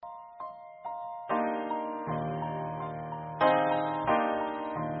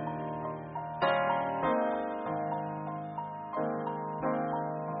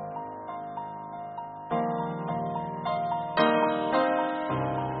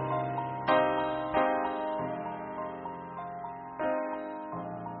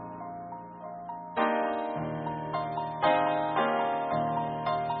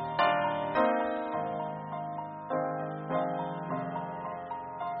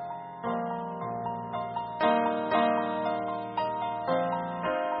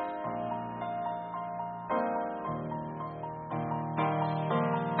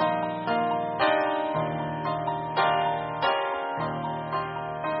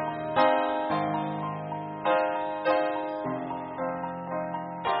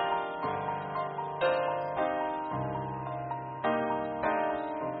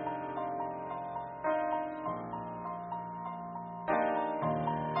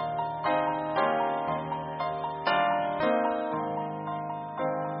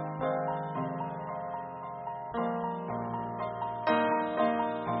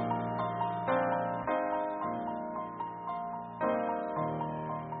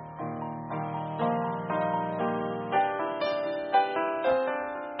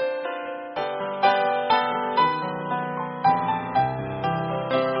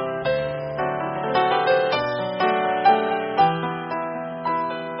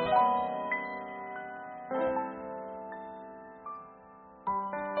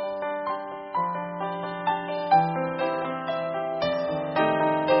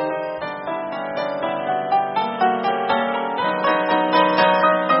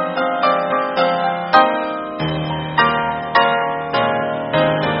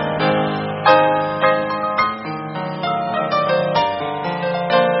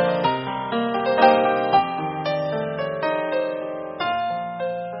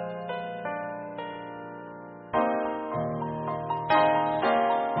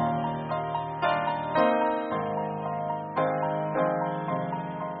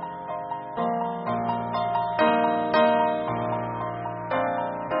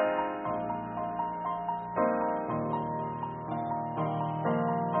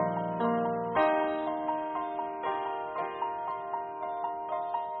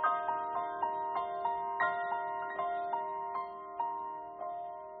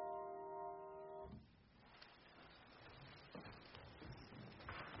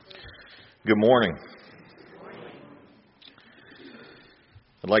Good morning.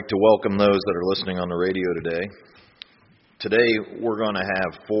 I'd like to welcome those that are listening on the radio today. Today we're going to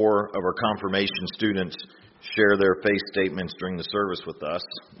have 4 of our confirmation students share their faith statements during the service with us.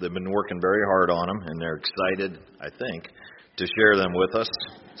 They've been working very hard on them, and they're excited, I think, to share them with us.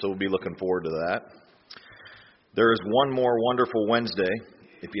 So we'll be looking forward to that. There is one more wonderful Wednesday.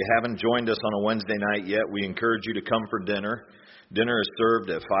 If you haven't joined us on a Wednesday night yet, we encourage you to come for dinner. Dinner is served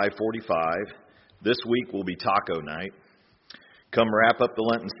at 5:45. This week will be taco night. Come wrap up the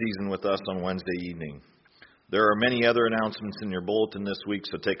Lenten season with us on Wednesday evening. There are many other announcements in your bulletin this week,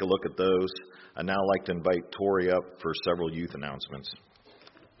 so take a look at those. I'd now like to invite Tori up for several youth announcements.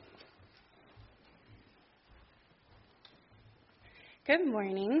 Good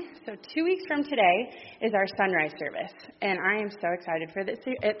morning. So 2 weeks from today is our sunrise service, and I am so excited for this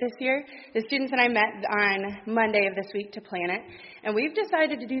year. The students and I met on Monday of this week to plan it, and we've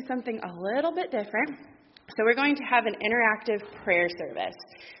decided to do something a little bit different. So we're going to have an interactive prayer service.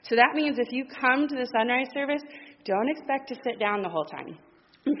 So that means if you come to the sunrise service, don't expect to sit down the whole time,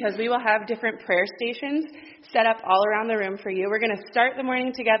 because we will have different prayer stations set up all around the room for you. We're going to start the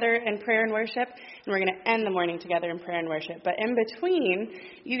morning together in prayer and worship, and we're going to end the morning together in prayer and worship. But in between,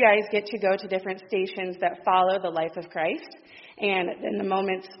 you guys get to go to different stations that follow the life of Christ and in the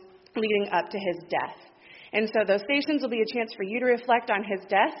moments leading up to his death. And so those stations will be a chance for you to reflect on his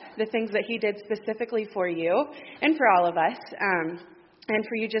death, the things that he did specifically for you and for all of us, and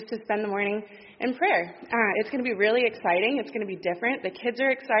for you just to spend the morning in prayer. It's going to be really exciting. It's going to be different. The kids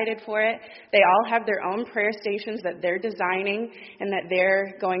are excited for it. They all have their own prayer stations that they're designing and that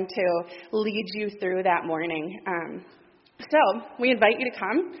they're going to lead you through that morning. So we invite you to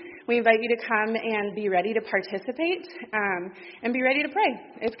come. We invite you to come and be ready to participate and be ready to pray.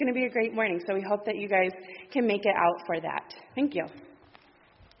 It's going to be a great morning, so we hope that you guys can make it out for that. Thank you.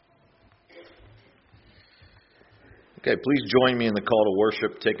 Okay, please join me in the call to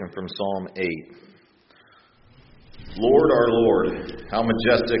worship taken from Psalm 8. Lord, our Lord, how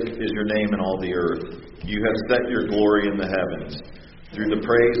majestic is your name in all the earth. You have set your glory in the heavens. Through the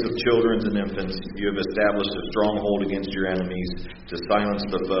praise of children and infants, you have established a stronghold against your enemies to silence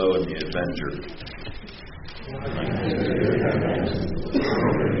the foe and the avenger.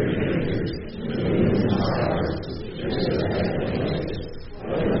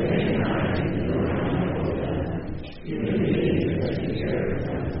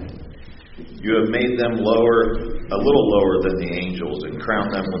 You have made them a little lower than the angels, and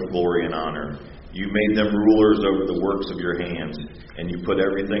crowned them with glory and honor. You made them rulers over the works of your hands, and you put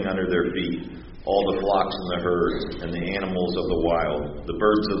everything under their feet, all the flocks and the herds, and the animals of the wild, the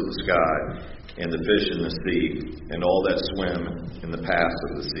birds of the sky, and the fish in the sea, and all that swim in the paths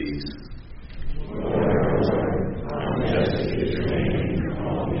of the seas.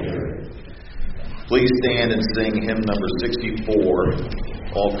 Please stand and sing hymn number 64.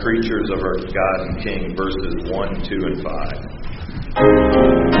 All creatures of our God and King, verses 1, 2, and 5.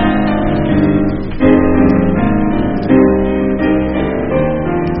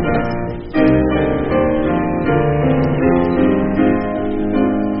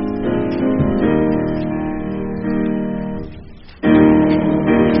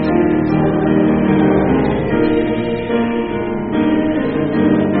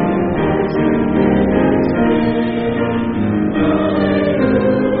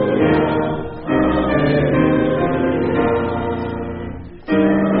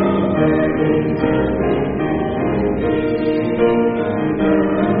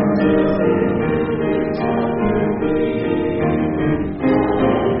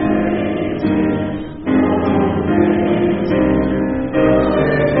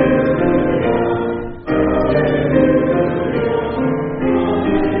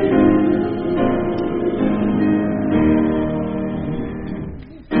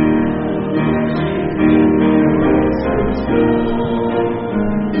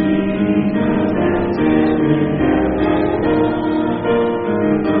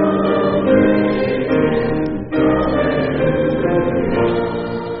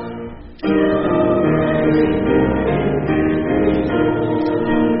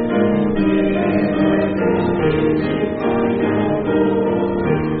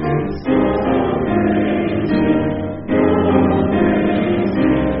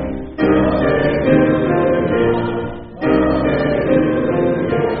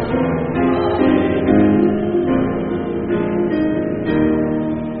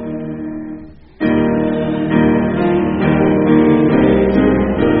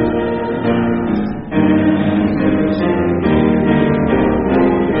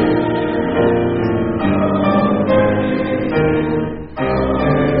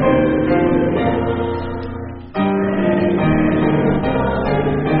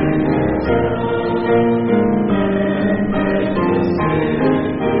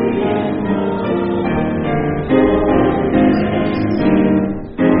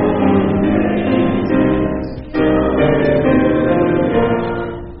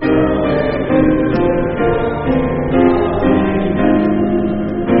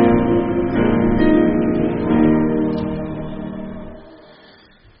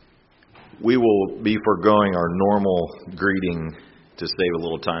 be foregoing our normal greeting to save a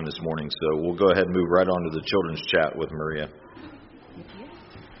little time this morning, so we'll go ahead and move right on to the children's chat with Maria.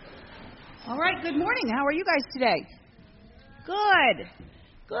 All right, good morning. How are you guys today? Good.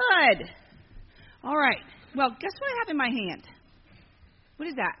 All right. Well, guess what I have in my hand? What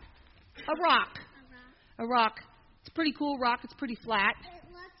is that? A rock. A rock. It's a pretty cool rock. It's pretty flat.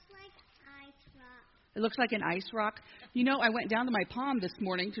 It looks like ice rock. It looks like an ice rock. You know, I went down to my pond this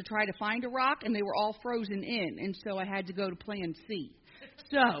morning to try to find a rock, and they were all frozen in, and so I had to go to Plan C.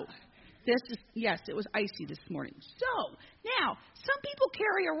 So, yes, it was icy this morning. So, now, some people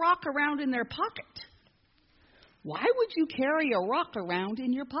carry a rock around in their pocket. Why would you carry a rock around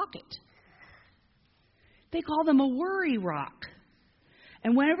in your pocket? They call them a worry rock.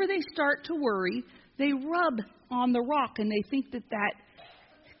 And whenever they start to worry, they rub on the rock, and they think that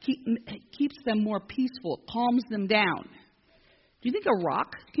keeps them more peaceful, calms them down. Do you think a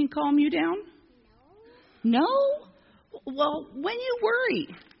rock can calm you down? No? Well, when you worry,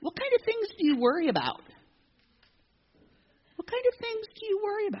 what kind of things do you worry about? What kind of things do you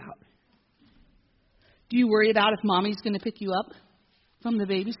worry about? Do you worry about if mommy's going to pick you up from the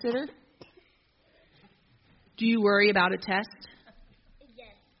babysitter? Do you worry about a test?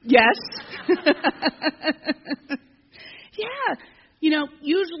 Yes. Yeah. You know,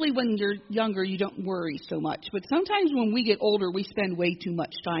 usually when you're younger, you don't worry so much. But sometimes when we get older, we spend way too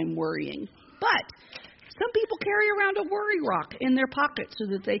much time worrying. But some people carry around a worry rock in their pocket so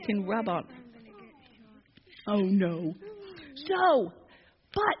that they can rub on. Oh, no. So,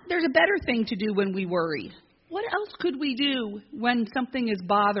 but there's a better thing to do when we worry. What else could we do when something is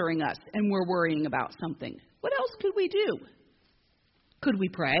bothering us and we're worrying about something? What else could we do? Could we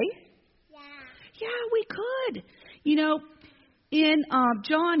pray? Yeah, we could. You know, in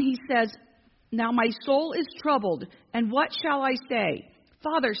John, he says, "Now my soul is troubled, and what shall I say?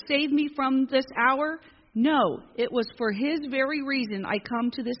 Father, save me from this hour? No, it was for his very reason I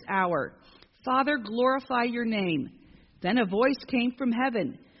come to this hour. Father, glorify your name." Then a voice came from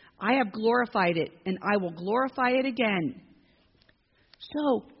heaven. "I have glorified it, and I will glorify it again."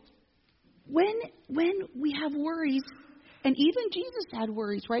 So, when we have worries, and even Jesus had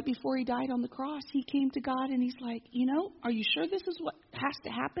worries right before he died on the cross. He came to God and he's like, are you sure this is what has to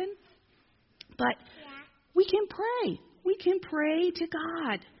happen? But we can pray. We can pray to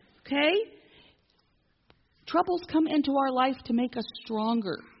God, okay? Troubles come into our life to make us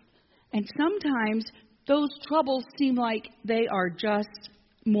stronger. And sometimes those troubles seem like they are just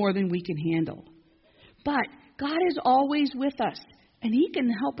more than we can handle. But God is always with us, and he can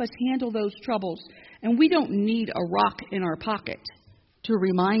help us handle those troubles. And we don't need a rock in our pocket to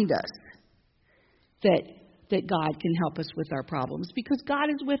remind us that God can help us with our problems, because God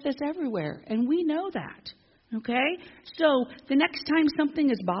is with us everywhere, and we know that, okay? So the next time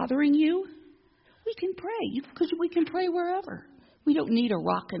something is bothering you, we can pray, because we can pray wherever. We don't need a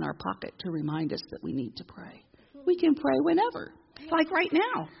rock in our pocket to remind us that we need to pray. We can pray whenever. Like right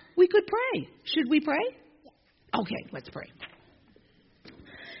now, we could pray. Should we pray? Okay, let's pray.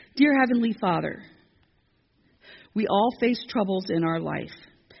 Dear Heavenly Father, we all face troubles in our life.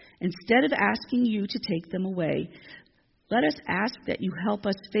 Instead of asking you to take them away, let us ask that you help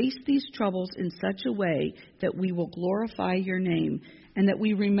us face these troubles in such a way that we will glorify your name, and that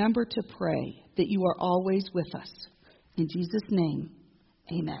we remember to pray, that you are always with us. In Jesus' name,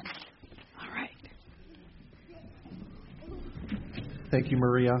 amen. All right. Thank you,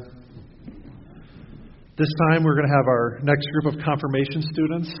 Maria. This time we're going to have our next group of confirmation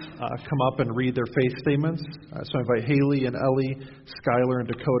students come up and read their faith statements. So I invite Haley and Ellie, Skylar, and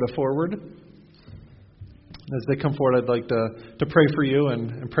Dakota forward. As they come forward, I'd like to pray for you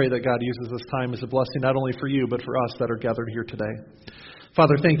and pray that God uses this time as a blessing not only for you, but for us that are gathered here today.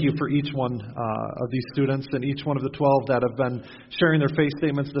 Father, thank you for each one of these students and each one of the 12 that have been sharing their faith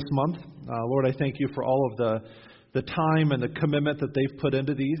statements this month. Lord, I thank you for all of the time and the commitment that they've put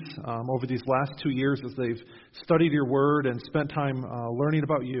into these over these last 2 years as they've studied your word and spent time learning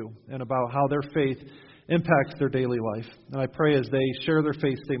about you and about how their faith impacts their daily life. And I pray as they share their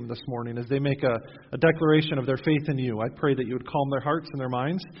faith statement this morning, as they make a declaration of their faith in you, I pray that you would calm their hearts and their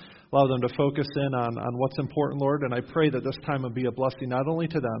minds, allow them to focus in on what's important, Lord. And I pray that this time would be a blessing not only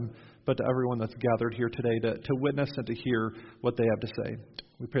to them, but to everyone that's gathered here today to witness and to hear what they have to say.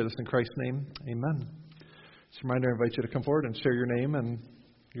 We pray this in Christ's name. Amen. Just a reminder, I invite you to come forward and share your name and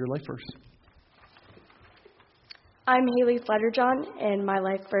your life verse. I'm Haley Flutterjohn, and my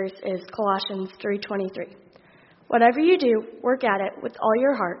life verse is Colossians 3:23. Whatever you do, work at it with all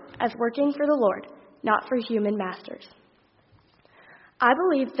your heart, as working for the Lord, not for human masters. I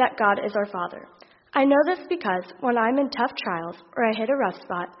believe that God is our Father. I know this because when I'm in tough trials or I hit a rough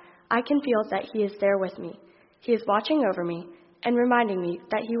spot, I can feel that He is there with me. He is watching over me and reminding me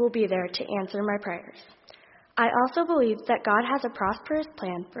that He will be there to answer my prayers. I also believe that God has a prosperous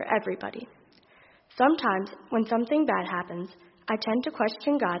plan for everybody. Sometimes, when something bad happens, I tend to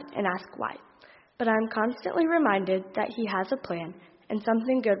question God and ask why. But I am constantly reminded that He has a plan and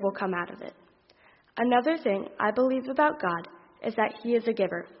something good will come out of it. Another thing I believe about God is that He is a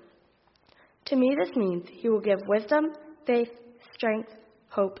giver. To me, this means He will give wisdom, faith, strength,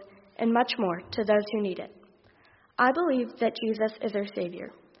 hope, and much more to those who need it. I believe that Jesus is our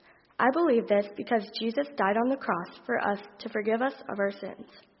Savior. I believe this because Jesus died on the cross for us to forgive us of our sins.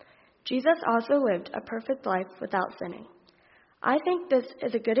 Jesus also lived a perfect life without sinning. I think this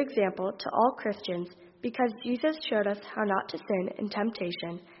is a good example to all Christians because Jesus showed us how not to sin in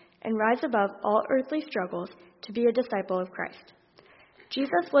temptation and rise above all earthly struggles to be a disciple of Christ.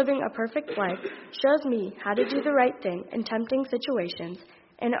 Jesus living a perfect life shows me how to do the right thing in tempting situations,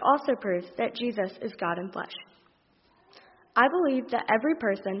 and it also proves that Jesus is God in flesh. I believe that every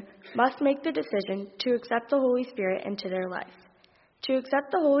person must make the decision to accept the Holy Spirit into their life. To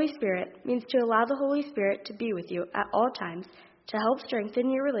accept the Holy Spirit means to allow the Holy Spirit to be with you at all times to help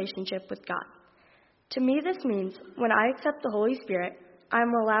strengthen your relationship with God. To me, this means when I accept the Holy Spirit, I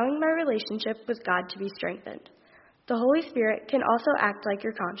am allowing my relationship with God to be strengthened. The Holy Spirit can also act like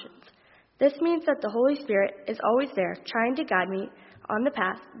your conscience. This means that the Holy Spirit is always there trying to guide me on the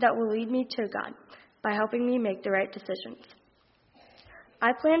path that will lead me to God by helping me make the right decisions.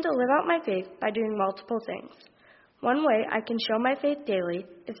 I plan to live out my faith by doing multiple things. One way I can show my faith daily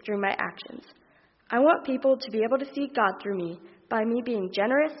is through my actions. I want people to be able to see God through me by me being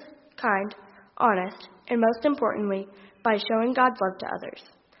generous, kind, honest, and most importantly, by showing God's love to others.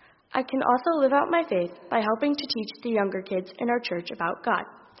 I can also live out my faith by helping to teach the younger kids in our church about God.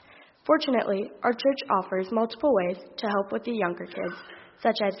 Fortunately, our church offers multiple ways to help with the younger kids,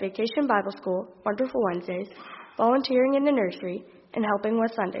 such as Vacation Bible School, Wonderful Wednesdays, volunteering in the nursery, and helping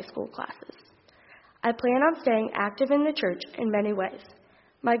with Sunday school classes. I plan on staying active in the church in many ways.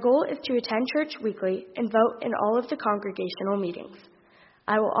 My goal is to attend church weekly and vote in all of the congregational meetings.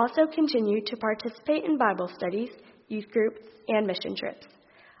 I will also continue to participate in Bible studies, youth groups, and mission trips.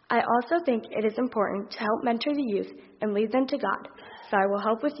 I also think it is important to help mentor the youth and lead them to God, so I will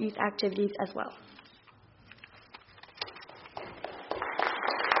help with youth activities as well.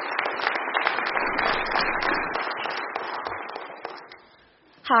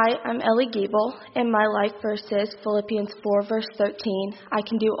 Hi, I'm Ellie Gable, and my life verse is Philippians 4, verse 13. I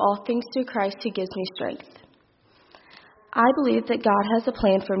can do all things through Christ who gives me strength. I believe that God has a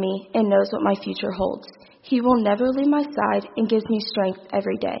plan for me and knows what my future holds. He will never leave my side and gives me strength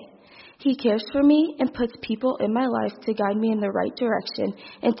every day. He cares for me and puts people in my life to guide me in the right direction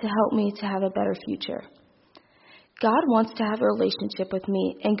and to help me to have a better future. God wants to have a relationship with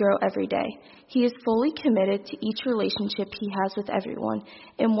me and grow every day. He is fully committed to each relationship He has with everyone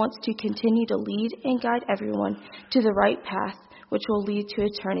and wants to continue to lead and guide everyone to the right path, which will lead to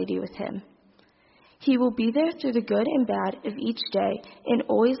eternity with Him. He will be there through the good and bad of each day and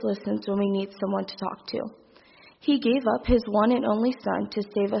always listens when we need someone to talk to. He gave up His one and only Son to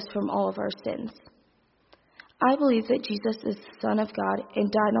save us from all of our sins. I believe that Jesus is the Son of God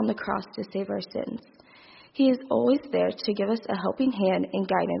and died on the cross to save our sins. He is always there to give us a helping hand and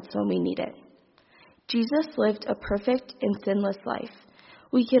guidance when we need it. Jesus lived a perfect and sinless life.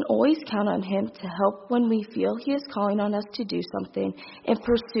 We can always count on Him to help when we feel He is calling on us to do something and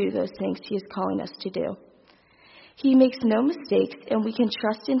pursue those things He is calling us to do. He makes no mistakes, and we can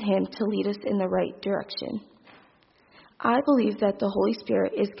trust in Him to lead us in the right direction. I believe that the Holy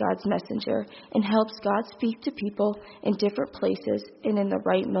Spirit is God's messenger and helps God speak to people in different places and in the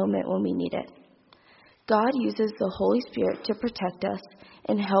right moment when we need it. God uses the Holy Spirit to protect us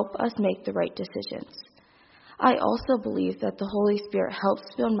and help us make the right decisions. I also believe that the Holy Spirit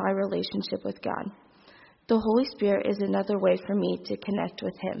helps build my relationship with God. The Holy Spirit is another way for me to connect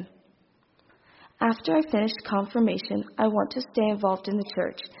with Him. After I finish confirmation, I want to stay involved in the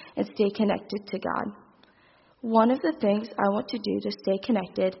church and stay connected to God. One of the things I want to do to stay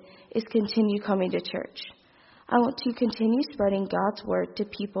connected is continue coming to church. I want to continue spreading God's word to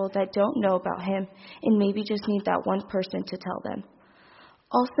people that don't know about Him and maybe just need that one person to tell them.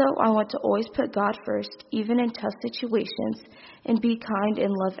 Also, I want to always put God first, even in tough situations, and be kind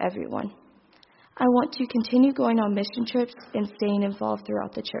and love everyone. I want to continue going on mission trips and staying involved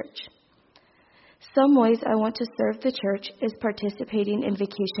throughout the church. Some ways I want to serve the church is participating in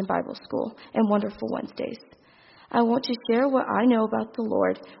Vacation Bible School and Wonderful Wednesdays. I want to share what I know about the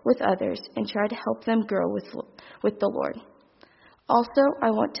Lord with others and try to help them grow with the Lord. Also, I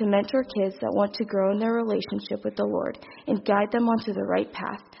want to mentor kids that want to grow in their relationship with the Lord and guide them onto the right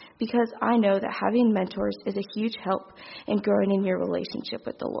path, because I know that having mentors is a huge help in growing in your relationship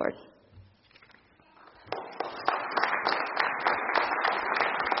with the Lord.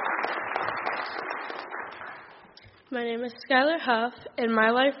 My name is Skylar Huff, and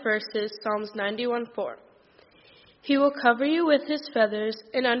my life verse is Psalms 91:4. He will cover you with his feathers,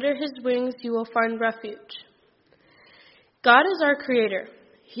 and under his wings you will find refuge. God is our creator.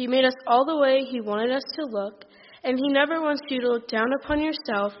 He made us all the way he wanted us to look, and he never wants you to look down upon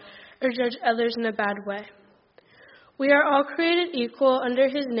yourself or judge others in a bad way. We are all created equal under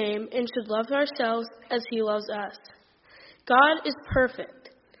his name and should love ourselves as he loves us. God is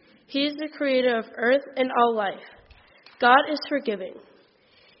perfect. He is the creator of earth and all life. God is forgiving.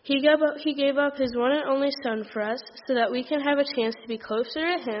 He gave up his one and only Son for us so that we can have a chance to be closer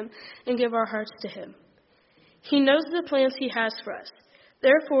to him and give our hearts to him. He knows the plans he has for us.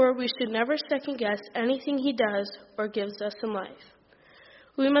 Therefore, we should never second-guess anything he does or gives us in life.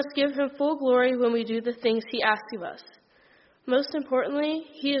 We must give him full glory when we do the things he asks of us. Most importantly,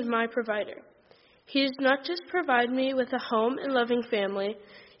 he is my provider. He does not just provide me with a home and loving family.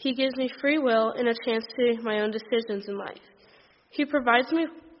 He gives me free will and a chance to make my own decisions in life. He provides me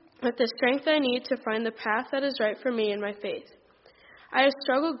with the strength I need to find the path that is right for me in my faith. I have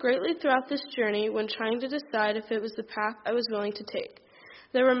struggled greatly throughout this journey when trying to decide if it was the path I was willing to take.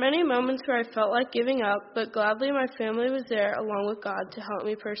 There were many moments where I felt like giving up, but gladly my family was there along with God to help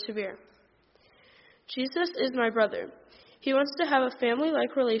me persevere. Jesus is my brother. He wants to have a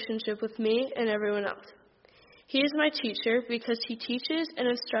family-like relationship with me and everyone else. He is my teacher because he teaches and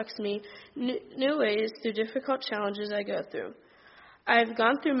instructs me new ways through difficult challenges I go through. I have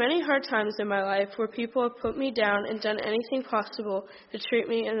gone through many hard times in my life where people have put me down and done anything possible to treat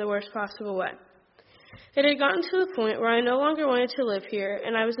me in the worst possible way. It had gotten to the point where I no longer wanted to live here,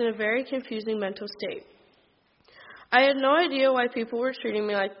 and I was in a very confusing mental state. I had no idea why people were treating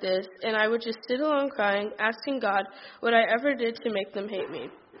me like this, and I would just sit alone crying, asking God what I ever did to make them hate me.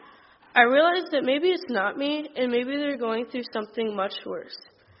 I realized that maybe it's not me, and maybe they're going through something much worse.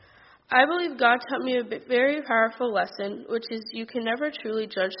 I believe God taught me a very powerful lesson, which is you can never truly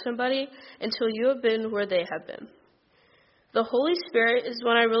judge somebody until you have been where they have been. The Holy Spirit is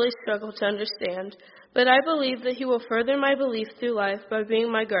one I really struggle to understand, but I believe that he will further my belief through life by being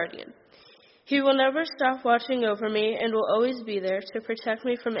my guardian. He will never stop watching over me and will always be there to protect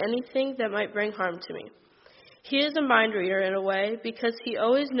me from anything that might bring harm to me. He is a mind reader in a way because he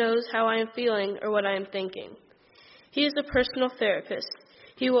always knows how I am feeling or what I am thinking. He is a personal therapist.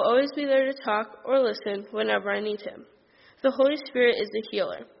 He will always be there to talk or listen whenever I need him. The Holy Spirit is a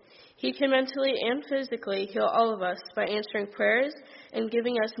healer. He can mentally and physically heal all of us by answering prayers and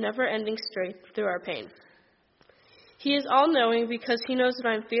giving us never-ending strength through our pain. He is all-knowing because he knows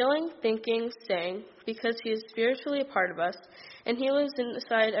what I'm feeling, thinking, saying, because he is spiritually a part of us, and he lives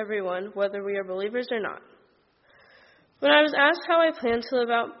inside everyone, whether we are believers or not. When I was asked how I planned to live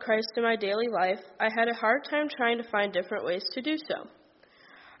out Christ in my daily life, I had a hard time trying to find different ways to do so.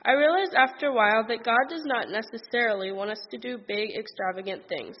 I realized after a while that God does not necessarily want us to do big, extravagant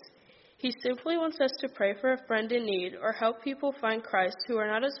things. He simply wants us to pray for a friend in need or help people find Christ who are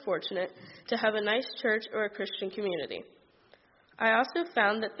not as fortunate to have a nice church or a Christian community. I also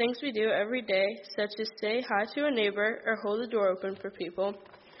found that things we do every day, such as say hi to a neighbor or hold the door open for people,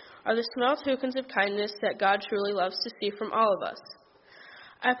 are the small tokens of kindness that God truly loves to see from all of us.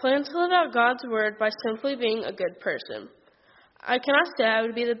 I plan to live out God's word by simply being a good person. I cannot say I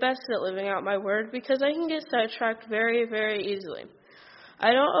would be the best at living out my word because I can get sidetracked very, very easily.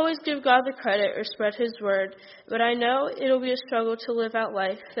 I don't always give God the credit or spread his word, but I know it'll be a struggle to live out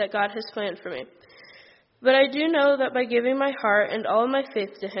life that God has planned for me. But I do know that by giving my heart and all of my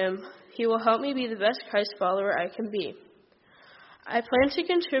faith to him, he will help me be the best Christ follower I can be. I plan to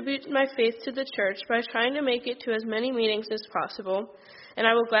contribute my faith to the church by trying to make it to as many meetings as possible, and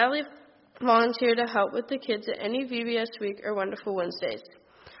I will gladly volunteer to help with the kids at any VBS week or Wonderful Wednesdays.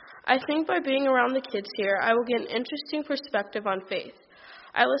 I think by being around the kids here, I will get an interesting perspective on faith.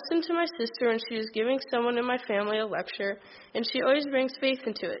 I listened to my sister when she was giving someone in my family a lecture, and she always brings faith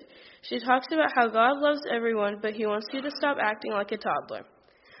into it. She talks about how God loves everyone, but he wants you to stop acting like a toddler.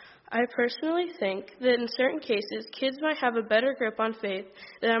 I personally think that in certain cases, kids might have a better grip on faith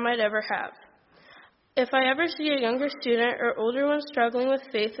than I might ever have. If I ever see a younger student or older one struggling with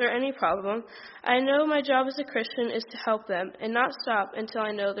faith or any problem, I know my job as a Christian is to help them and not stop until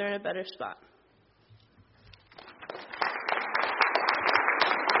I know they're in a better spot.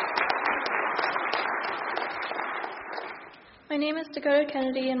 My name is Dakota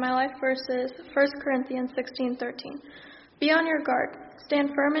Kennedy, and my life verse is 1 Corinthians 16:13. Be on your guard. Stand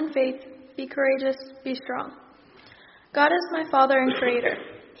firm in faith. Be courageous. Be strong. God is my Father and Creator.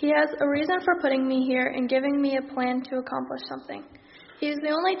 He has a reason for putting me here and giving me a plan to accomplish something. He is the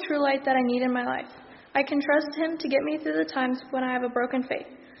only true light that I need in my life. I can trust Him to get me through the times when I have a broken faith.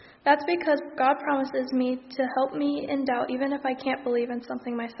 That's because God promises me to help me in doubt even if I can't believe in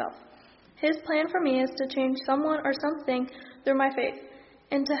something myself. His plan for me is to change someone or something through my faith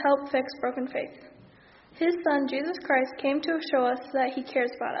and to help fix broken faith. His Son, Jesus Christ, came to show us that He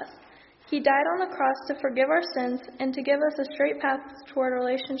cares about us. He died on the cross to forgive our sins and to give us a straight path toward a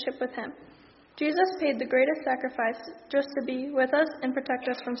relationship with Him. Jesus paid the greatest sacrifice just to be with us and protect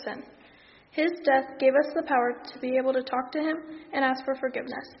us from sin. His death gave us the power to be able to talk to Him and ask for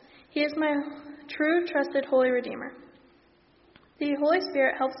forgiveness. He is my true, trusted, holy Redeemer. The Holy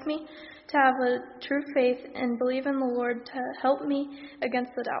Spirit helps me to have a true faith and believe in the Lord to help me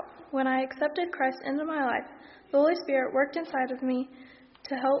against the doubt. When I accepted Christ into my life, the Holy Spirit worked inside of me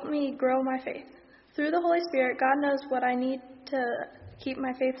to help me grow my faith. Through the Holy Spirit, God knows what I need to keep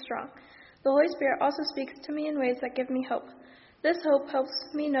my faith strong. The Holy Spirit also speaks to me in ways that give me hope. This hope helps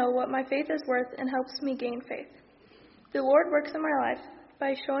me know what my faith is worth and helps me gain faith. The Lord works in my life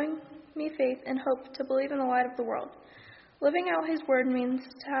by showing me faith and hope to believe in the light of the world. Living out His word means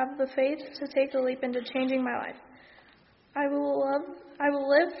to have the faith to take the leap into changing my life. I will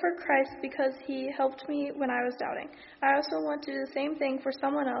live for Christ because He helped me when I was doubting. I also want to do the same thing for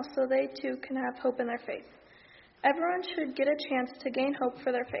someone else so they too can have hope in their faith. Everyone should get a chance to gain hope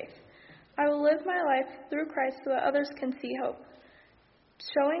for their faith. I will live my life through Christ so that others can see hope.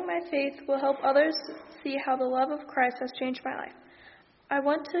 Showing my faith will help others see how the love of Christ has changed my life. I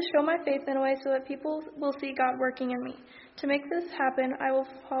want to show my faith in a way so that people will see God working in me. To make this happen, I will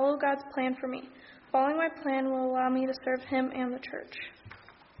follow God's plan for me. Following my plan will allow me to serve Him and the church.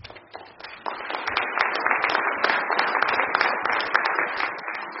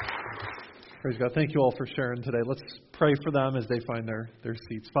 Praise God. Thank you all for sharing today. Let's pray for them as they find their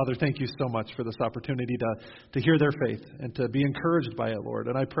seats. Father, thank you so much for this opportunity to hear their faith and to be encouraged by it, Lord.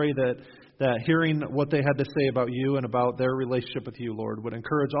 And I pray that hearing what they had to say about you and about their relationship with you, Lord, would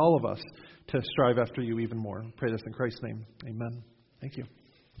encourage all of us to strive after you even more. I pray this in Christ's name. Amen. Thank you.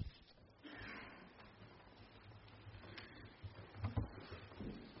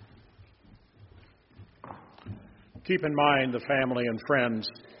 Keep in mind the family and friends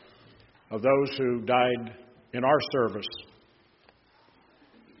of those who died in our service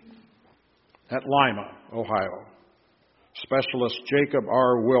at Lima, Ohio. Specialist Jacob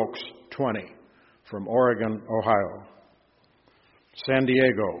R. Wilkes, 20, from Oregon, Ohio. San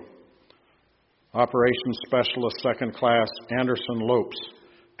Diego, Operations Specialist 2nd Class Anderson Lopes,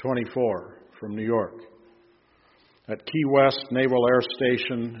 24, from New York. At Key West Naval Air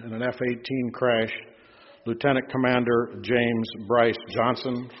Station in an F-18 crash, Lieutenant Commander James Bryce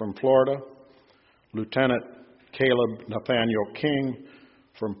Johnson from Florida, Lieutenant Caleb Nathaniel King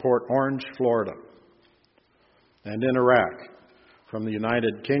from Port Orange, Florida. And in Iraq, from the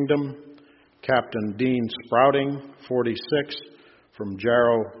United Kingdom, Captain Dean Sprouting, 46, from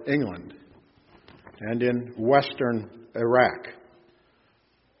Jarrow, England. And in western Iraq,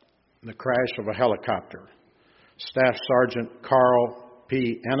 the crash of a helicopter, Staff Sergeant Carl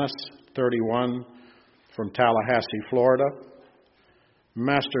P. Ennis, 31, from Tallahassee, Florida.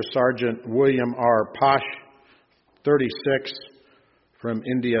 Master Sergeant William R. Posh, 36, from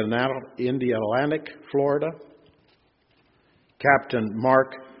Indianapolis, Florida. Captain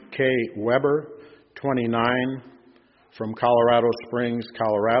Mark K. Weber, 29, from Colorado Springs,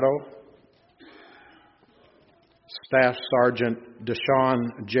 Colorado. Staff Sergeant Deshaun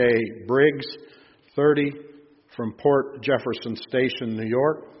J. Briggs, 30, from Port Jefferson Station, New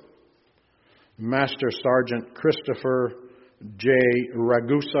York. Master Sergeant Christopher J.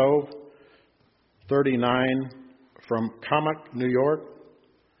 Raguso, 39, from Comac, New York.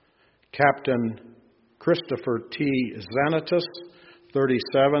 Captain Christopher T. Zanatus,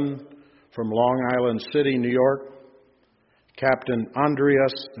 37, from Long Island City, New York. Captain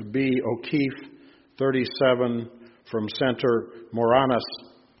Andreas B. O'Keefe, 37, from Center Moranis,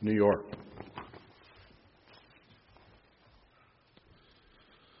 New York.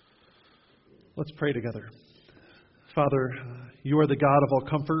 Let's pray together. Father, you are the God of all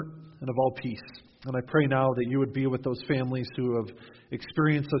comfort and of all peace. And I pray now that you would be with those families who have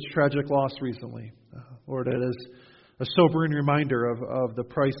experienced such tragic loss recently. Lord, it is a sobering reminder of the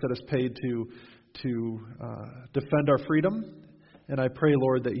price that is paid to defend our freedom. And I pray,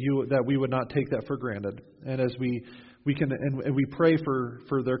 Lord, that we would not take that for granted. And as we pray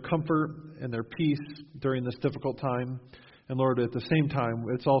for their comfort and their peace during this difficult time. And Lord, at the same time,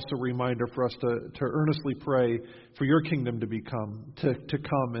 it's also a reminder for us to earnestly pray for your kingdom to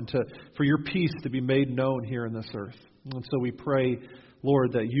come and for your peace to be made known here in this earth. And so we pray,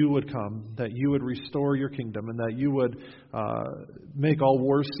 Lord, that you would come, that you would restore your kingdom, and that you would make all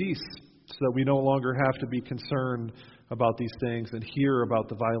wars cease, so that we no longer have to be concerned about these things and hear about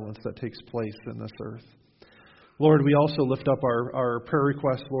the violence that takes place in this earth. Lord, we also lift up our prayer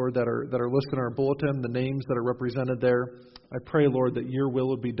requests, Lord, that are listed in our bulletin, the names that are represented there. I pray, Lord, that your will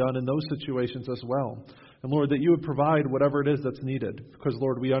would be done in those situations as well. And Lord, that you would provide whatever it is that's needed. Because,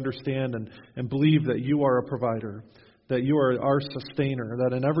 Lord, we understand and believe that you are a provider, that you are our sustainer,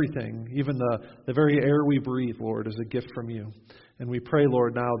 that in everything, even the very air we breathe, Lord, is a gift from you. And we pray,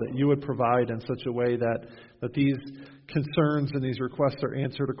 Lord, now that you would provide in such a way that these concerns and these requests are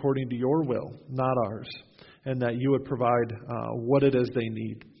answered according to your will, not ours. And that you would provide what it is they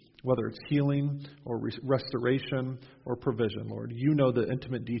need, whether it's healing or restoration or provision, Lord. You know the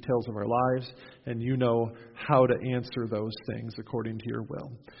intimate details of our lives, and you know how to answer those things according to your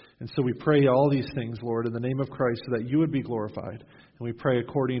will. And so we pray all these things, Lord, in the name of Christ, so that you would be glorified. And we pray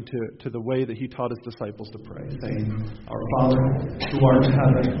according to the way that he taught his disciples to pray, saying, Our Father, who art in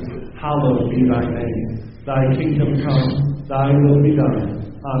heaven, hallowed be thy name. Thy kingdom come, thy will be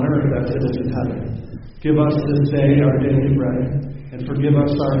done, on earth as it is in heaven. Give us this day our daily bread, and forgive us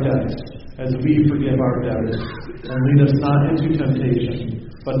our debts, as we forgive our debtors. And lead us not into temptation,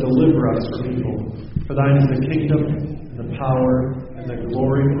 but deliver us from evil. For thine is the kingdom, and the power, and the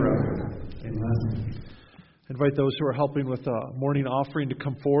glory forever. Amen. I invite those who are helping with morning offering to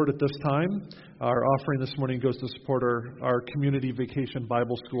come forward at this time. Our offering this morning goes to support our community vacation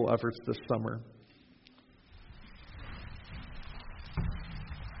Bible school efforts this summer.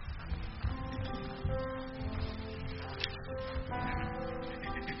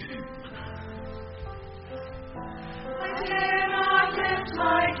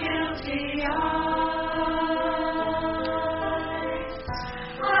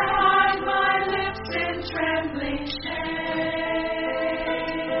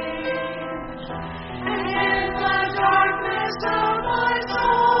 And in the darkness of my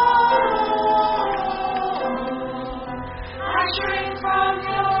soul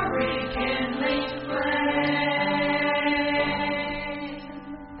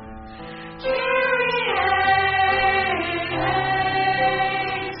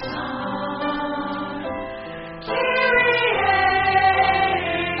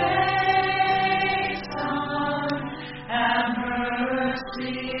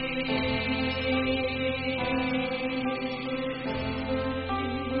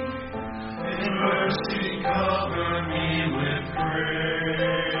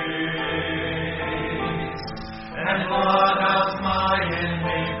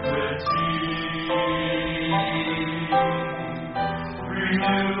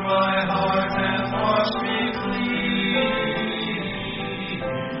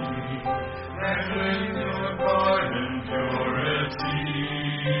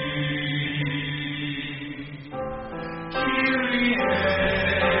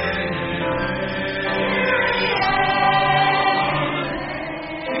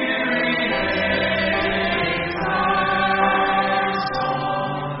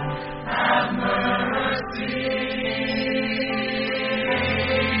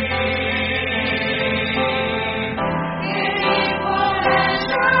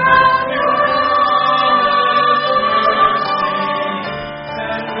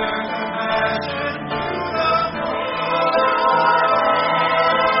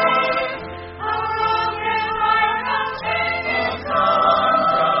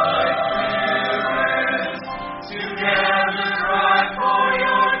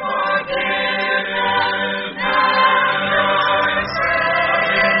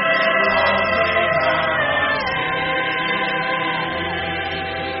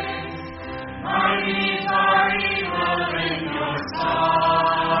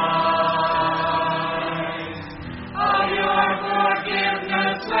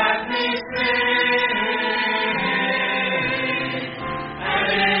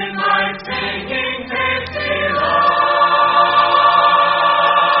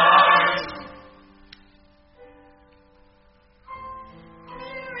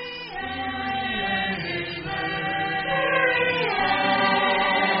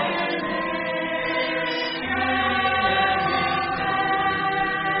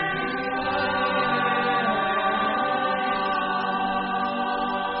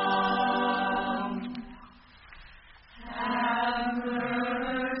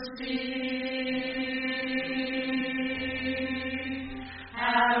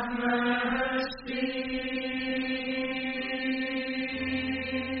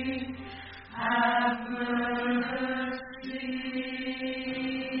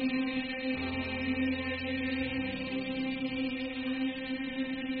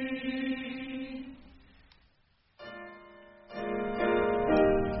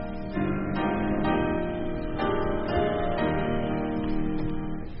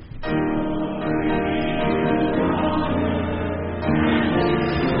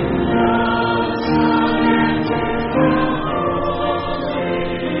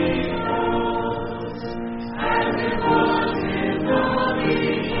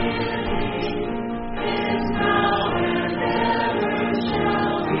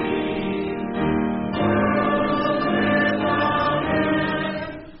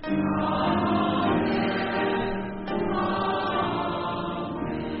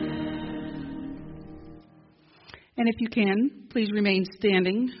And if you can, please remain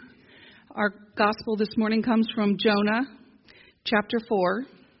standing. Our gospel this morning comes from Jonah, chapter 4.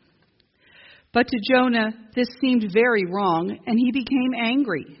 But to Jonah, this seemed very wrong, and he became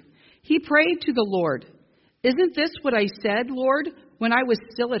angry. He prayed to the Lord, "Isn't this what I said, Lord, when I was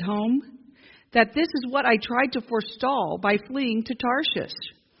still at home? That this is what I tried to forestall by fleeing to Tarshish.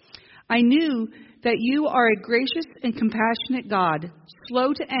 I knew that you are a gracious and compassionate God,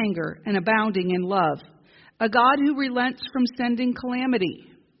 slow to anger and abounding in love, a God who relents from sending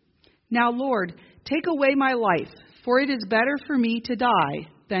calamity. Now, Lord, take away my life, for it is better for me to die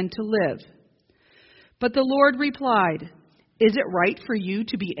than to live." But the Lord replied, "Is it right for you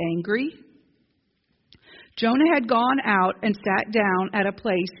to be angry?" Jonah had gone out and sat down at a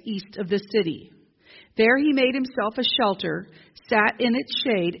place east of the city. There he made himself a shelter, sat in its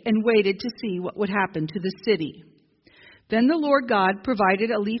shade, and waited to see what would happen to the city. Then the Lord God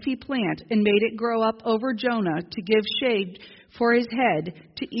provided a leafy plant and made it grow up over Jonah to give shade for his head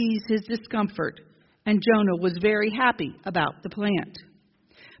to ease his discomfort. And Jonah was very happy about the plant.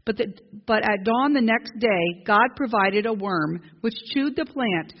 But at dawn the next day, God provided a worm which chewed the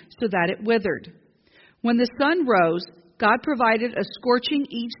plant so that it withered. When the sun rose, God provided a scorching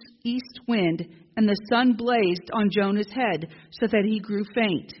east wind, and the sun blazed on Jonah's head so that he grew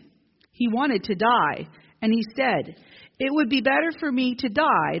faint. He wanted to die, and he said, "It would be better for me to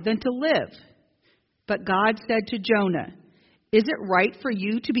die than to live." But God said to Jonah, "Is it right for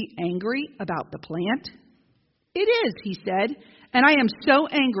you to be angry about the plant?" "It is," he said, "and I am so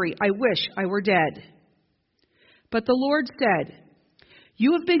angry I wish I were dead." But the Lord said,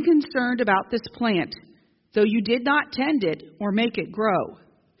 "You have been concerned about this plant, though you did not tend it or make it grow.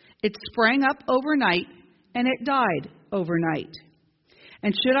 It sprang up overnight, and it died overnight.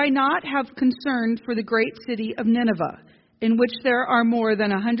 And should I not have concern for the great city of Nineveh, in which there are more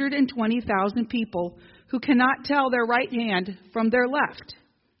than 120,000 people who cannot tell their right hand from their left,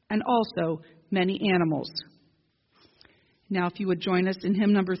 and also many animals?" Now, if you would join us in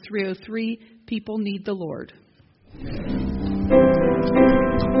hymn number 303, "People Need the Lord."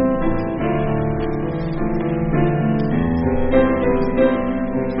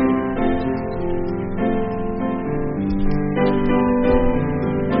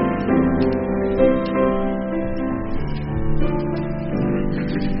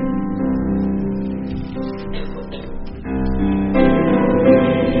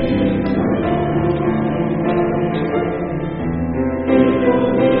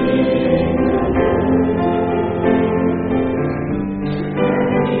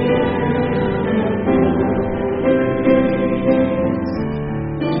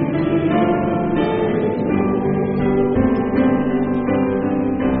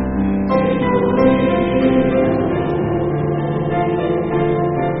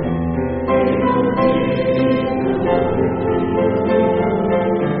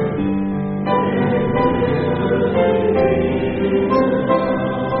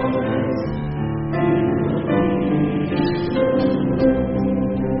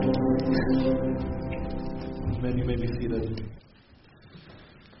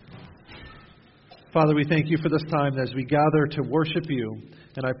 Father, we thank you for this time as we gather to worship you.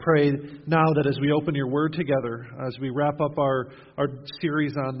 And I pray now that as we open your word together, as we wrap up our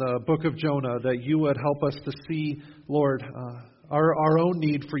series on the book of Jonah, that you would help us to see, Lord, our own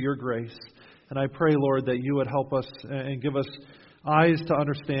need for your grace. And I pray, Lord, that you would help us and give us eyes to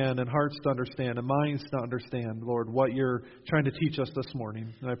understand and hearts to understand and minds to understand, Lord, what you're trying to teach us this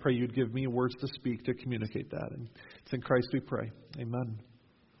morning. And I pray you'd give me words to speak to communicate that. And it's in Christ we pray. Amen.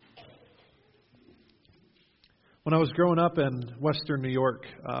 When I was growing up in Western New York,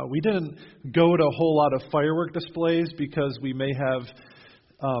 we didn't go to a whole lot of firework displays because we may have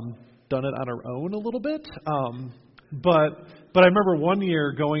done it on our own a little bit. But I remember one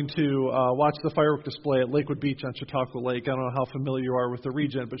year going to watch the firework display at Lakewood Beach on Chautauqua Lake. I don't know how familiar you are with the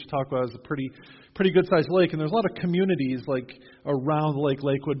region, but Chautauqua has a pretty good-sized lake, and there's a lot of communities like around Lake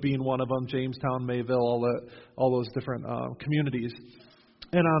Lakewood being one of them, Jamestown, Mayville, all those different communities.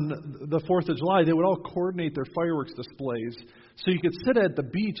 And on the 4th of July, they would all coordinate their fireworks displays. So you could sit at the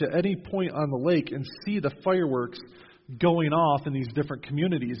beach at any point on the lake and see the fireworks going off in these different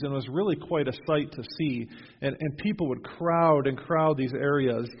communities. And it was really quite a sight to see. And people would crowd these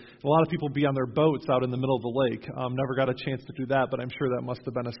areas. A lot of people would be on their boats out in the middle of the lake. Never got a chance to do that, but I'm sure that must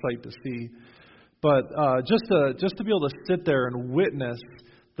have been a sight to see. But just to be able to sit there and witness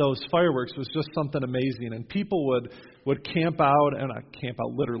those fireworks was just something amazing. And people would camp out, and not camp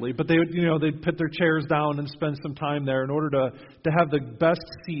out literally, but they'd put their chairs down and spend some time there in order to have the best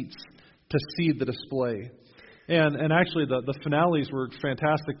seats to see the display. And actually the finales were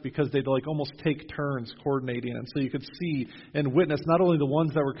fantastic because they'd like almost take turns coordinating. And so you could see and witness not only the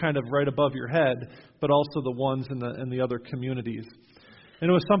ones that were kind of right above your head, but also the ones in the other communities. And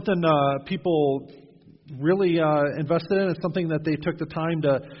it was something people really invested in. It's something that they took the time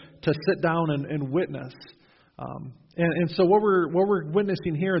to sit down and witness. And so what we're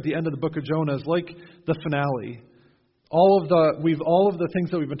witnessing here at the end of the book of Jonah is like the finale. All of the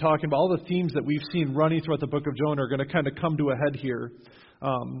things that we've been talking about, all the themes that we've seen running throughout the book of Jonah are going to kind of come to a head here.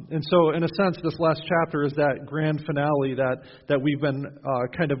 And so, in a sense, this last chapter is that grand finale that we've been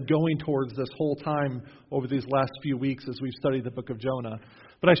kind of going towards this whole time over these last few weeks as we've studied the book of Jonah.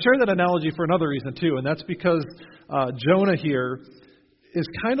 But I share that analogy for another reason too, and that's because Jonah here is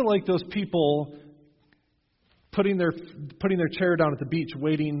kind of like those people putting their chair down at the beach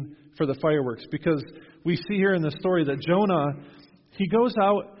waiting for the fireworks, because we see here in the story that Jonah, he goes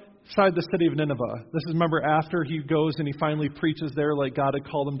outside the city of Nineveh. This is, remember, after he goes and he finally preaches there like God had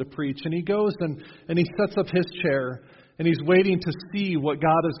called him to preach. And he goes and he sets up his chair and he's waiting to see what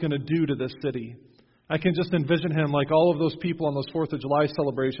God is going to do to this city. I can just envision him like all of those people on those 4th of July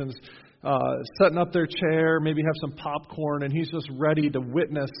celebrations setting up their chair, maybe have some popcorn, and he's just ready to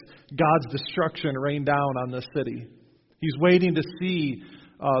witness God's destruction rain down on this city. He's waiting to see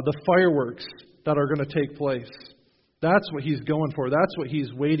the fireworks that are going to take place. That's what he's going for. That's what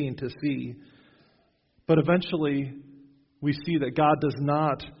he's waiting to see. But eventually, we see that God does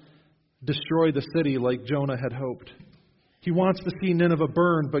not destroy the city like Jonah had hoped. He wants to see Nineveh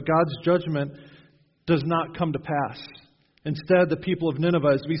burned, but God's judgment does not come to pass. Instead, the people of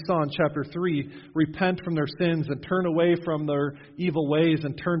Nineveh, as we saw in chapter 3, repent from their sins and turn away from their evil ways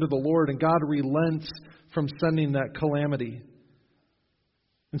and turn to the Lord, and God relents from sending that calamity.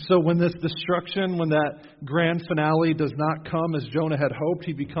 And so when this destruction, when that grand finale does not come as Jonah had hoped,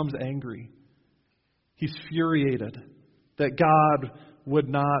 he becomes angry. He's furiated that God would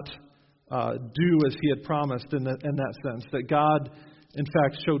not do as he had promised in that sense, that God, in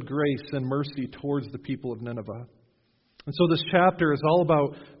fact, showed grace and mercy towards the people of Nineveh. And so this chapter is all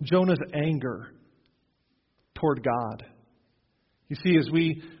about Jonah's anger toward God. You see, as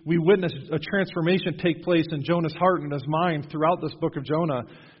we witness a transformation take place in Jonah's heart and his mind throughout this book of Jonah,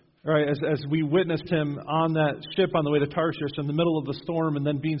 right, as we witnessed him on that ship on the way to Tarshish in the middle of the storm and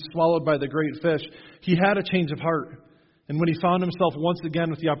then being swallowed by the great fish, he had a change of heart. And when he found himself once again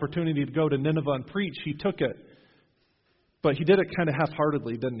with the opportunity to go to Nineveh and preach, he took it. But he did it kind of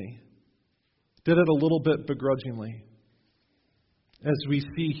half-heartedly, didn't he? Did it a little bit begrudgingly. As we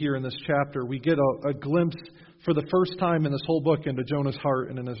see here in this chapter, we get a glimpse for the first time in this whole book into Jonah's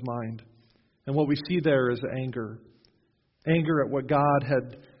heart and in his mind. And what we see there is anger. Anger at what God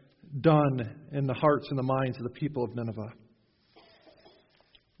had done in the hearts and the minds of the people of Nineveh.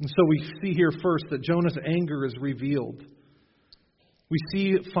 And so we see here first that Jonah's anger is revealed. We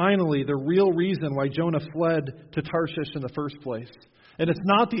see finally the real reason why Jonah fled to Tarshish in the first place. And it's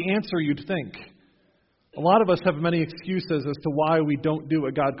not the answer you'd think. A lot of us have many excuses as to why we don't do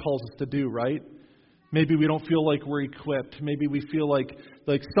what God calls us to do, right? Maybe we don't feel like we're equipped. Maybe we feel like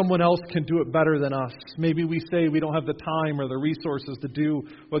someone else can do it better than us. Maybe we say we don't have the time or the resources to do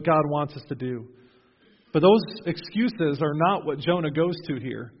what God wants us to do. But those excuses are not what Jonah goes to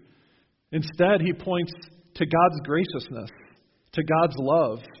here. Instead, he points to God's graciousness, to God's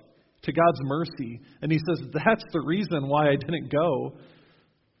love, to God's mercy. And he says, that's the reason why I didn't go.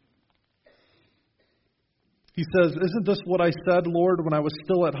 He says, isn't this what I said, Lord, when I was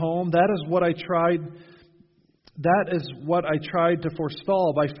still at home? That is what I tried to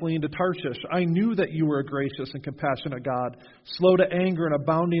forestall by fleeing to Tarshish. I knew that you were a gracious and compassionate God, slow to anger and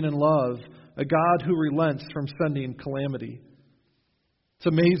abounding in love, a God who relents from sending calamity. It's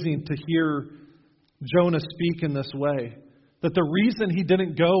amazing to hear Jonah speak in this way. That the reason he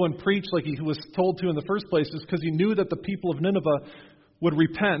didn't go and preach like he was told to in the first place is because he knew that the people of Nineveh would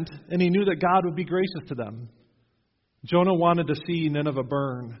repent, and he knew that God would be gracious to them. Jonah wanted to see Nineveh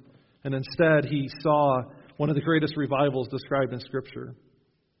burn, and instead he saw one of the greatest revivals described in Scripture.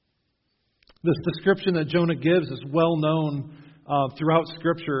 This description that Jonah gives is well known throughout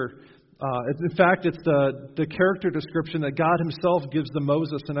Scripture. In fact, it's the character description that God himself gives to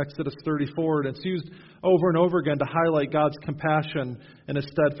Moses in Exodus 34, and it's used over and over again to highlight God's compassion and his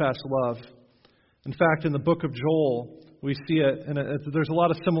steadfast love. In fact, in the book of Joel, we see it, and there's a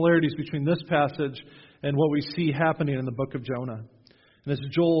lot of similarities between this passage and what we see happening in the book of Jonah. And it's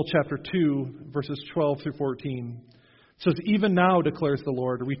Joel chapter 2, verses 12 through 14. It says, even now, declares the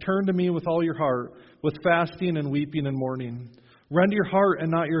Lord, return to me with all your heart, with fasting and weeping and mourning. Rend your heart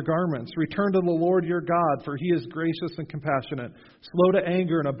and not your garments. Return to the Lord your God, for he is gracious and compassionate, slow to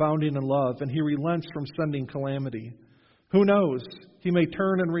anger and abounding in love, and he relents from sending calamity. Who knows? He may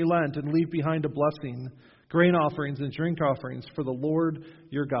turn and relent and leave behind a blessing, grain offerings and drink offerings for the Lord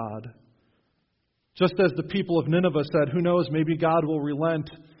your God. Just as the people of Nineveh said, who knows, maybe God will relent.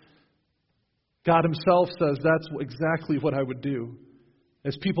 God himself says that's exactly what I would do.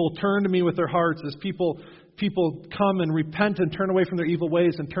 As people turn to me with their hearts, as people come and repent and turn away from their evil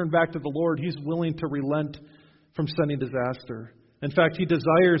ways and turn back to the Lord, he's willing to relent from sending disaster. In fact, he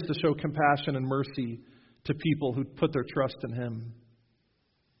desires to show compassion and mercy to people who put their trust in him.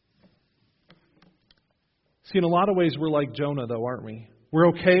 See, in a lot of ways, we're like Jonah, though, aren't we? We're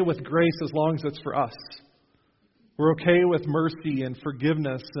okay with grace as long as it's for us. We're okay with mercy and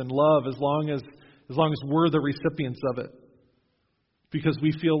forgiveness and love as long as we're the recipients of it, because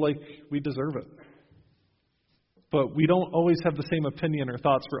we feel like we deserve it. But we don't always have the same opinion or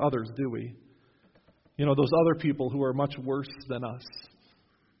thoughts for others, do we? You know, those other people who are much worse than us.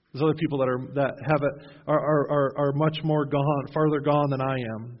 Those other people that have it are much more gone, farther gone than I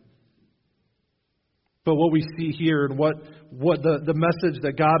am. But what we see here and what the message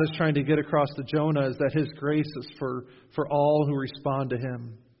that God is trying to get across to Jonah is that his grace is for all who respond to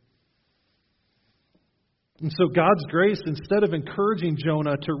him. And so God's grace, instead of encouraging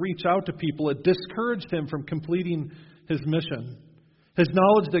Jonah to reach out to people, it discouraged him from completing his mission. His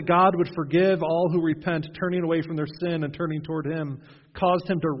knowledge that God would forgive all who repent, turning away from their sin and turning toward him, caused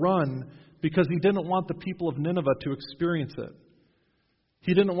him to run because he didn't want the people of Nineveh to experience it.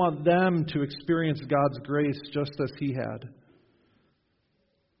 He didn't want them to experience God's grace just as he had.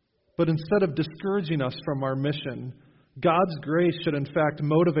 But instead of discouraging us from our mission, God's grace should in fact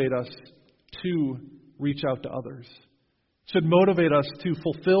motivate us to reach out to others. It should motivate us to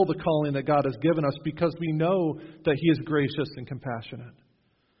fulfill the calling that God has given us because we know that he is gracious and compassionate.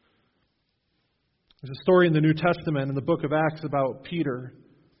 There's a story in the New Testament in the book of Acts about Peter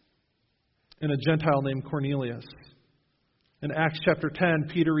and a Gentile named Cornelius. In Acts chapter 10,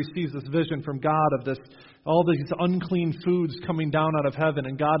 Peter receives this vision from God of all these unclean foods coming down out of heaven,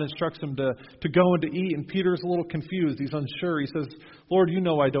 and God instructs him to go and to eat, and Peter's a little confused. He's unsure. He says, Lord, you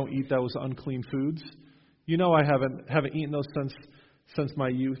know I don't eat those unclean foods. You know I haven't eaten those since my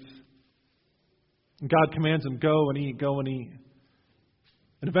youth. And God commands him, go and eat, go and eat.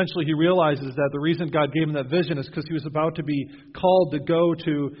 And eventually he realizes that the reason God gave him that vision is because he was about to be called to go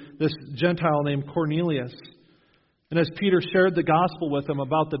to this Gentile named Cornelius. And as Peter shared the gospel with him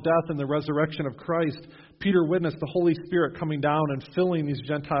about the death and the resurrection of Christ, Peter witnessed the Holy Spirit coming down and filling these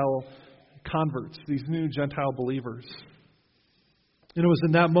Gentile converts, these new Gentile believers. And it was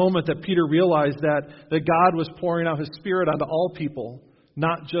in that moment that Peter realized that God was pouring out his Spirit onto all people,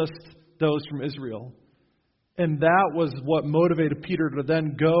 not just those from Israel. And that was what motivated Peter to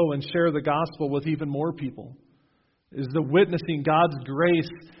then go and share the gospel with even more people. Is the witnessing God's grace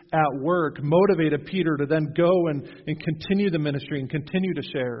at work motivated Peter to then go and continue the ministry and continue to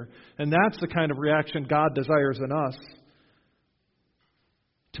share. And that's the kind of reaction God desires in us.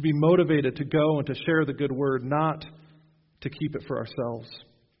 To be motivated to go and to share the good word, not to keep it for ourselves.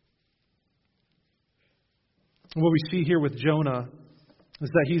 And what we see here with Jonah is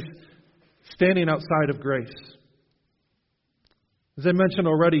that he's standing outside of grace. As I mentioned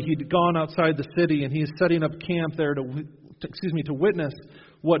already, he'd gone outside the city and he's setting up camp there to witness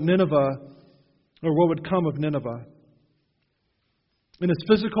what what would come of Nineveh. And his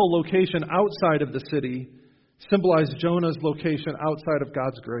physical location outside of the city symbolized Jonah's location outside of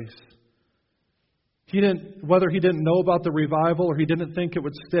God's grace. Whether he didn't know about the revival or he didn't think it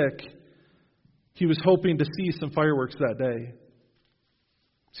would stick, he was hoping to see some fireworks that day.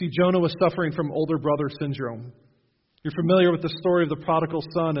 See, Jonah was suffering from older brother syndrome. You're familiar with the story of the prodigal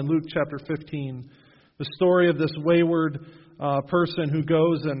son in Luke chapter 15. The story of this wayward person who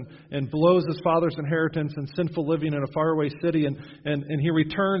goes and blows his father's inheritance in sinful living in a faraway city. And he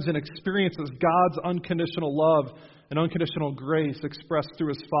returns and experiences God's unconditional love and unconditional grace expressed through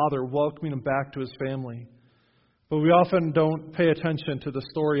his father, welcoming him back to his family. But we often don't pay attention to the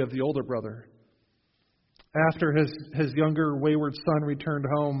story of the older brother. After his younger wayward son returned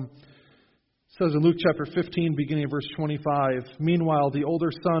home, it says in Luke chapter 15, beginning of verse 25, meanwhile, the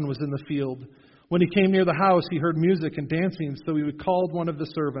older son was in the field. When he came near the house, he heard music and dancing, so he called one of the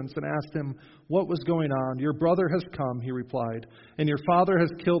servants and asked him what was going on. Your brother has come, he replied, and your father has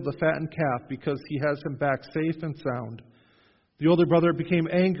killed the fattened calf because he has him back safe and sound. The older brother became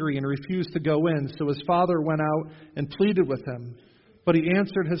angry and refused to go in, so his father went out and pleaded with him. But he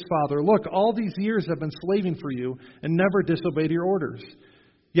answered his father, look, all these years I've been slaving for you and never disobeyed your orders.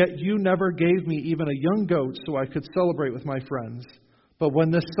 Yet you never gave me even a young goat so I could celebrate with my friends. But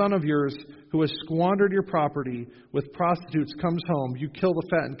when this son of yours, who has squandered your property with prostitutes, comes home, you kill the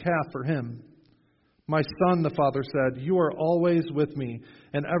fattened calf for him." "My son," the father said, "you are always with me,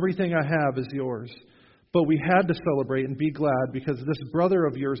 and everything I have is yours. But we had to celebrate and be glad because this brother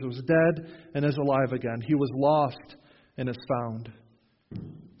of yours was dead and is alive again. He was lost and is found."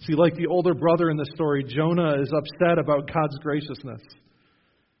 See, like the older brother in the story, Jonah is upset about God's graciousness.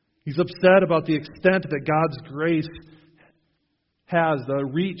 He's upset about the extent that God's grace has, the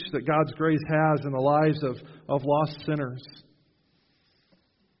reach that God's grace has in the lives of lost sinners.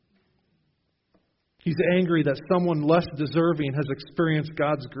 He's angry that someone less deserving has experienced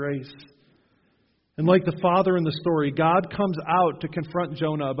God's grace. And like the father in the story, God comes out to confront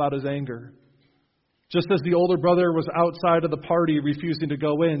Jonah about his anger. Just as the older brother was outside of the party refusing to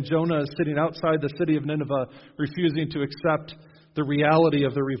go in, Jonah is sitting outside the city of Nineveh refusing to accept the reality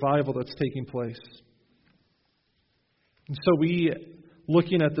of the revival that's taking place. And so we,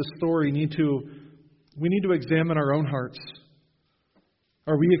 looking at this story, need to examine our own hearts.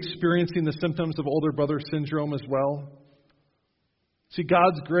 Are we experiencing the symptoms of older brother syndrome as well? See,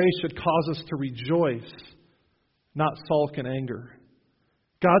 God's grace should cause us to rejoice, not sulk in anger.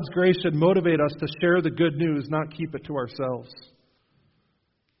 God's grace should motivate us to share the good news, not keep it to ourselves.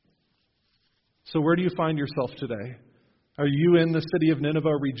 So where do you find yourself today? Are you in the city of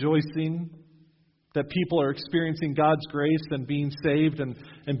Nineveh rejoicing that people are experiencing God's grace and being saved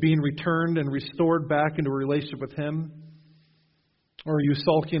and being returned and restored back into a relationship with Him? Or are you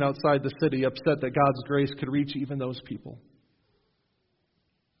sulking outside the city, upset that God's grace could reach even those people?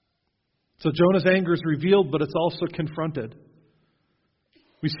 So Jonah's anger is revealed, but it's also confronted.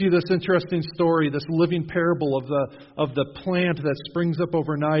 We see this interesting story, this living parable of the plant that springs up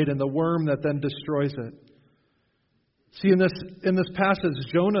overnight and the worm that then destroys it. See, in this passage,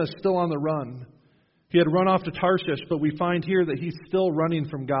 Jonah is still on the run. He had run off to Tarshish, but we find here that he's still running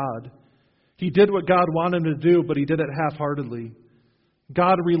from God. He did what God wanted him to do, but he did it half-heartedly.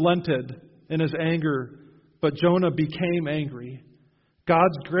 God relented in His anger, but Jonah became angry.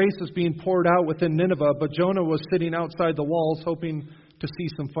 God's grace is being poured out within Nineveh, but Jonah was sitting outside the walls hoping to see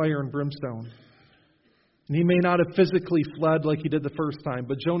some fire and brimstone. And he may not have physically fled like he did the first time,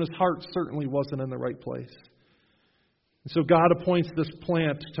 but Jonah's heart certainly wasn't in the right place. And so God appoints this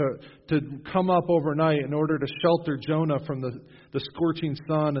plant to come up overnight in order to shelter Jonah from the scorching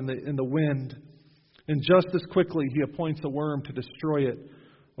sun and the wind. And just as quickly, He appoints a worm to destroy it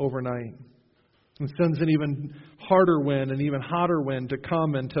overnight. And sends an even harder wind, an even hotter wind to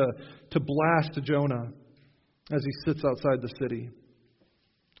come and to blast Jonah as he sits outside the city.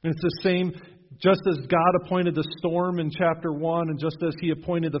 And it's the same, just as God appointed the storm in chapter 1, and just as He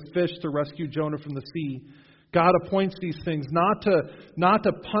appointed the fish to rescue Jonah from the sea, God appoints these things not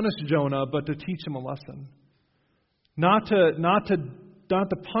to punish Jonah, but to teach him a lesson. Not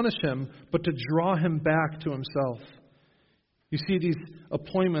to punish him, but to draw him back to Himself. You see, these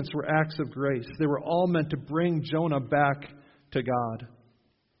appointments were acts of grace. They were all meant to bring Jonah back to God.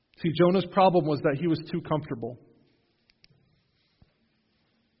 See, Jonah's problem was that he was too comfortable.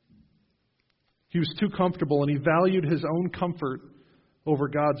 He was too comfortable, and he valued his own comfort over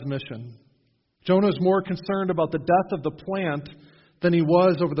God's mission. Jonah was more concerned about the death of the plant than he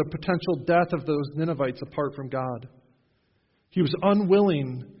was over the potential death of those Ninevites apart from God. He was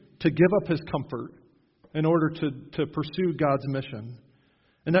unwilling to give up his comfort in order to pursue God's mission.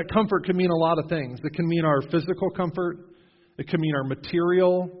 And that comfort can mean a lot of things. It can mean our physical comfort. It can mean our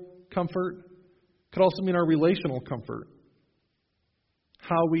material comfort. It could also mean our relational comfort.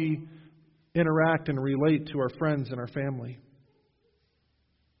 How we interact and relate to our friends and our family.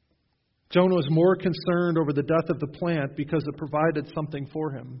 Jonah was more concerned over the death of the plant because it provided something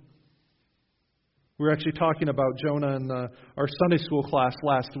for him. We were actually talking about Jonah in our Sunday school class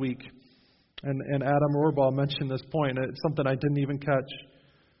last week. And Adam Rohrbaugh mentioned this point. It's something I didn't even catch.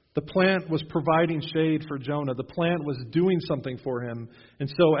 The plant was providing shade for Jonah. The plant was doing something for him. And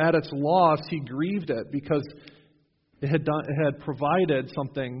so at its loss, he grieved it because it had provided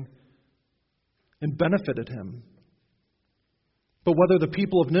something and benefited him. But whether the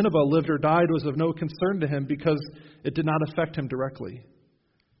people of Nineveh lived or died was of no concern to him because it did not affect him directly.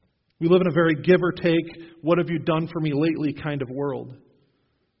 We live in a very give or take, what have you done for me lately kind of world.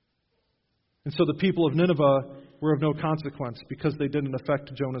 And so the people of Nineveh were of no consequence because they didn't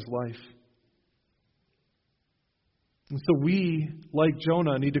affect Jonah's life. And so we, like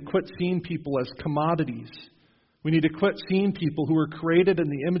Jonah, need to quit seeing people as commodities. We need to quit seeing people who are created in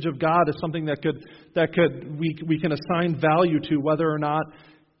the image of God as something that we can assign value to whether or not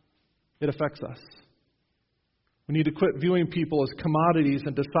it affects us. We need to quit viewing people as commodities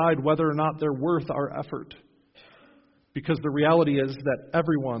and decide whether or not they're worth our effort. Because the reality is that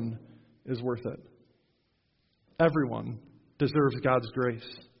everyone is worth it. Everyone deserves God's grace.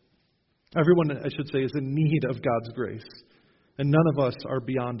 Everyone, I should say, is in need of God's grace. And none of us are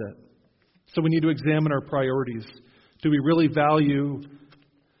beyond it. So we need to examine our priorities. Do we really value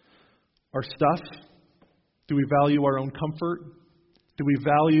our stuff? Do we value our own comfort? Do we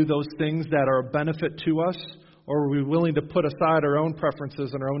value those things that are a benefit to us? Or are we willing to put aside our own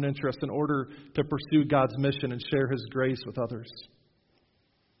preferences and our own interests in order to pursue God's mission and share His grace with others?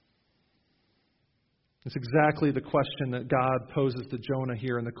 It's exactly the question that God poses to Jonah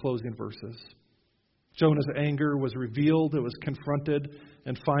here in the closing verses. Jonah's anger was revealed, it was confronted,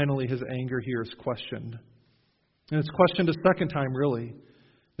 and finally his anger here is questioned. And it's questioned a second time, really.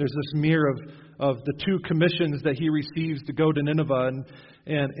 There's this mirror of the two commissions that he receives to go to Nineveh.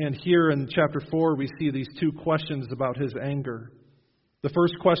 And here in chapter 4, we see these two questions about his anger. The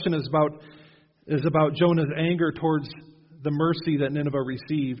first question is about Jonah's anger towards the mercy that Nineveh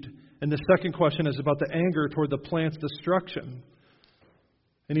received. And the second question is about the anger toward the plant's destruction.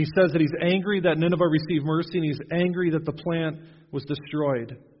 And he says that he's angry that Nineveh received mercy, and he's angry that the plant was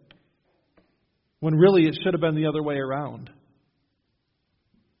destroyed. When really it should have been the other way around.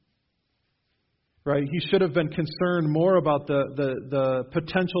 Right? He should have been concerned more about the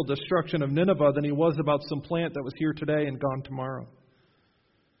potential destruction of Nineveh than he was about some plant that was here today and gone tomorrow.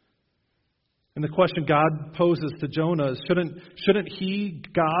 And the question God poses to Jonah is, shouldn't he,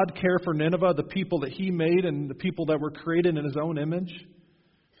 God, care for Nineveh, the people that he made and the people that were created in his own image?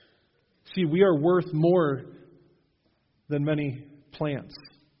 See, we are worth more than many plants.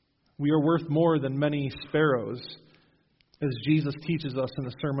 We are worth more than many sparrows, as Jesus teaches us in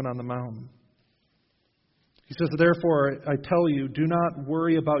the Sermon on the Mount. He says, therefore, I tell you, do not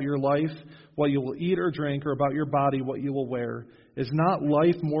worry about your life, what you will eat or drink, or about your body, what you will wear. Is not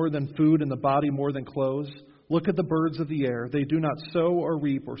life more than food and the body more than clothes? Look at the birds of the air. They do not sow or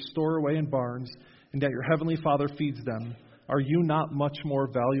reap or store away in barns, and yet your heavenly Father feeds them. Are you not much more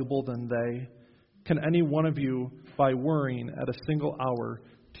valuable than they? Can any one of you, by worrying, add a single hour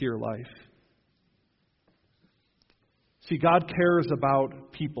to your life? See, God cares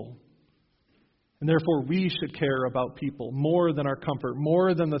about people. And therefore, we should care about people more than our comfort,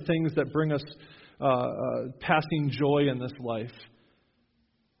 more than the things that bring us passing joy in this life.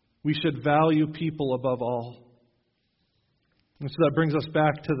 We should value people above all. And so that brings us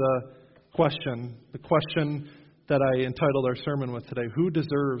back to the question that I entitled our sermon with today. Who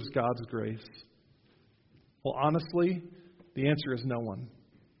deserves God's grace? Well, honestly, the answer is no one.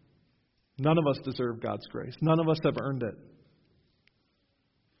 None of us deserve God's grace. None of us have earned it.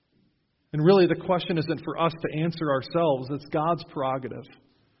 And really, the question isn't for us to answer ourselves. It's God's prerogative.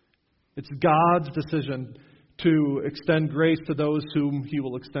 It's God's decision to extend grace to those whom He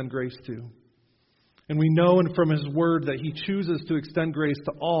will extend grace to. And we know from His Word that He chooses to extend grace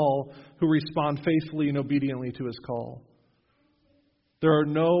to all who respond faithfully and obediently to His call. There are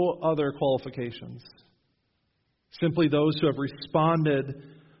no other qualifications. Simply those who have responded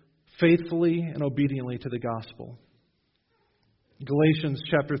faithfully and obediently to the gospel. Galatians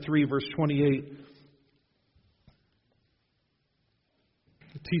chapter 3, verse 28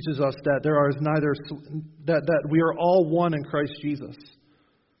 teaches us that there is that we are all one in Christ Jesus.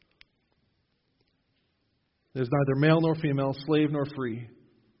 There's neither male nor female, slave nor free,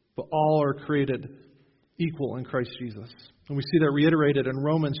 but all are created equal in Christ Jesus. And we see that reiterated in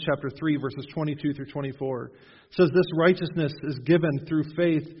Romans chapter 3, verses 22 through 24. It says, this righteousness is given through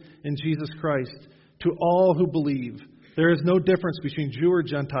faith in Jesus Christ to all who believe. There is no difference between Jew or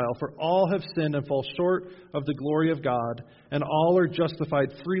Gentile, for all have sinned and fall short of the glory of God, and all are justified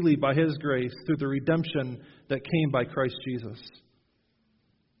freely by His grace through the redemption that came by Christ Jesus.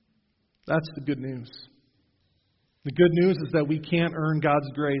 That's the good news. The good news is that we can't earn God's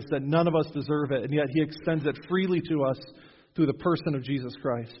grace, that none of us deserve it, and yet He extends it freely to us through the person of Jesus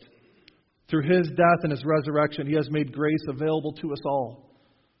Christ. Through His death and His resurrection, He has made grace available to us all.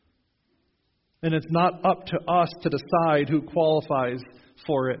 And it's not up to us to decide who qualifies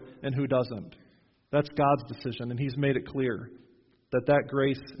for it and who doesn't. That's God's decision, and He's made it clear that that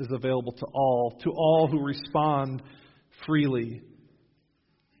grace is available to all who respond freely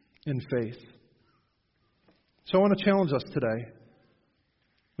in faith. So I want to challenge us today.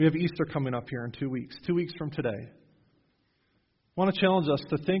 We have Easter coming up here in 2 weeks, 2 weeks from today. I want to challenge us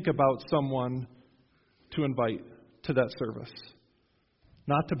to think about someone to invite to that service.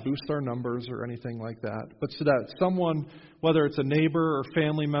 Not to boost our numbers or anything like that, but so that someone, whether it's a neighbor or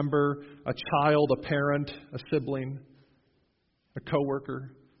family member, a child, a parent, a sibling, a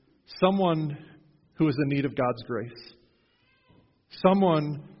coworker, someone who is in need of God's grace.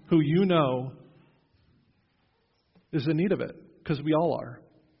 Someone who you know is in need of it, because we all are.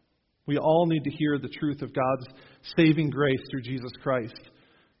 We all need to hear the truth of God's saving grace through Jesus Christ.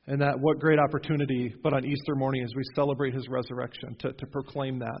 And that what great opportunity, but on Easter morning as we celebrate His resurrection, to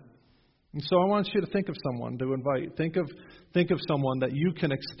proclaim that. And so I want you to think of someone to invite. Think of someone that you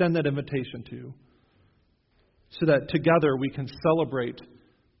can extend that invitation to, so that together we can celebrate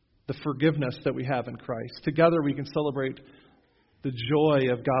the forgiveness that we have in Christ. Together we can celebrate the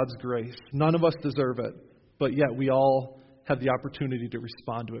joy of God's grace. None of us deserve it, but yet we all have the opportunity to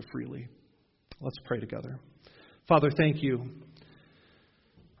respond to it freely. Let's pray together. Father, thank you.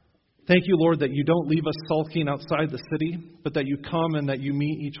 Thank you, Lord, that you don't leave us sulking outside the city, but that you come and that you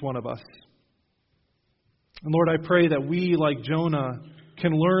meet each one of us. And Lord, I pray that we, like Jonah,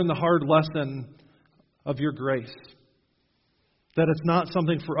 can learn the hard lesson of your grace. That it's not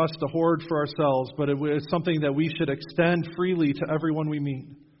something for us to hoard for ourselves, but it's something that we should extend freely to everyone we meet.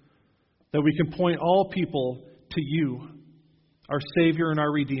 That we can point all people to you, our Savior and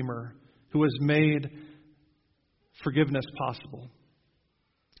our Redeemer, who has made forgiveness possible.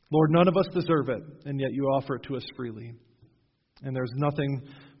 Lord, none of us deserve it, and yet you offer it to us freely. And there's nothing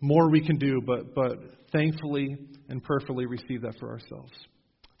more we can do but thankfully and prayerfully receive that for ourselves.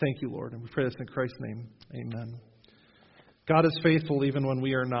 Thank you, Lord, and we pray this in Christ's name. Amen. God is faithful even when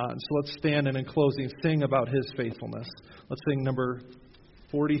we are not. So let's stand and in closing sing about His faithfulness. Let's sing number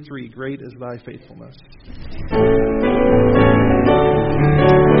 43, Great is Thy Faithfulness.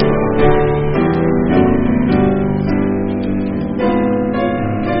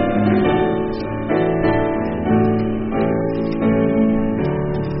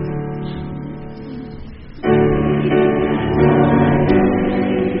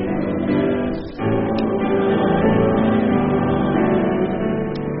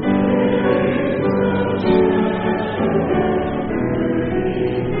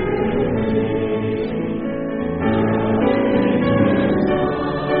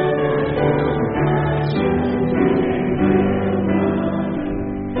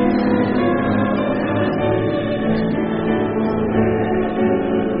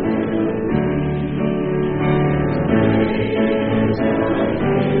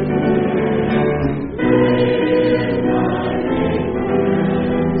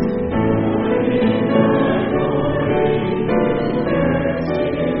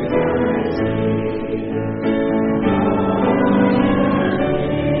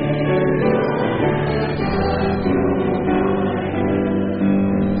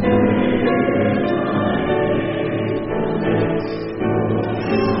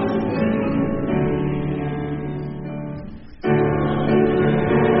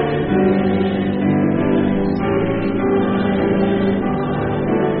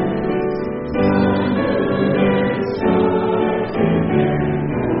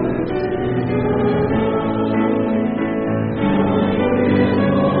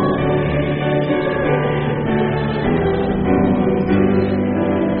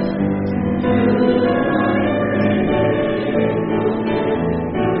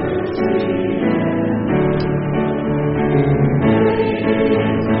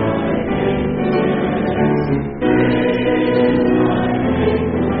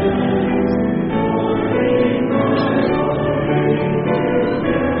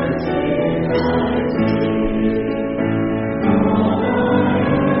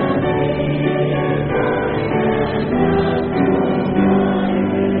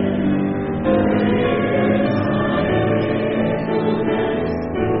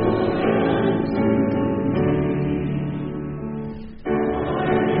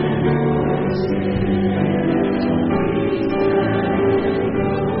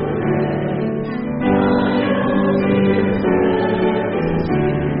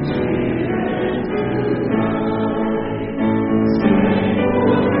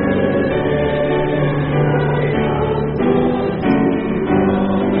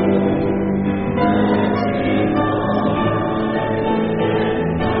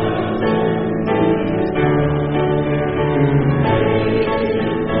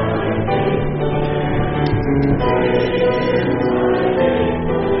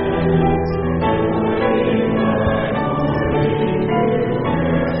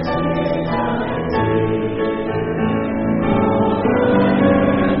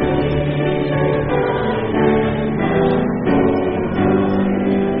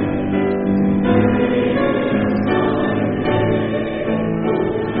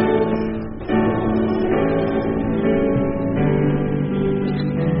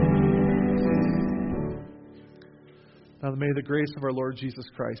 the grace of our Lord Jesus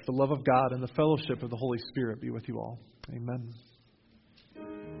Christ, the love of God, and the fellowship of the Holy Spirit be with you all. Amen.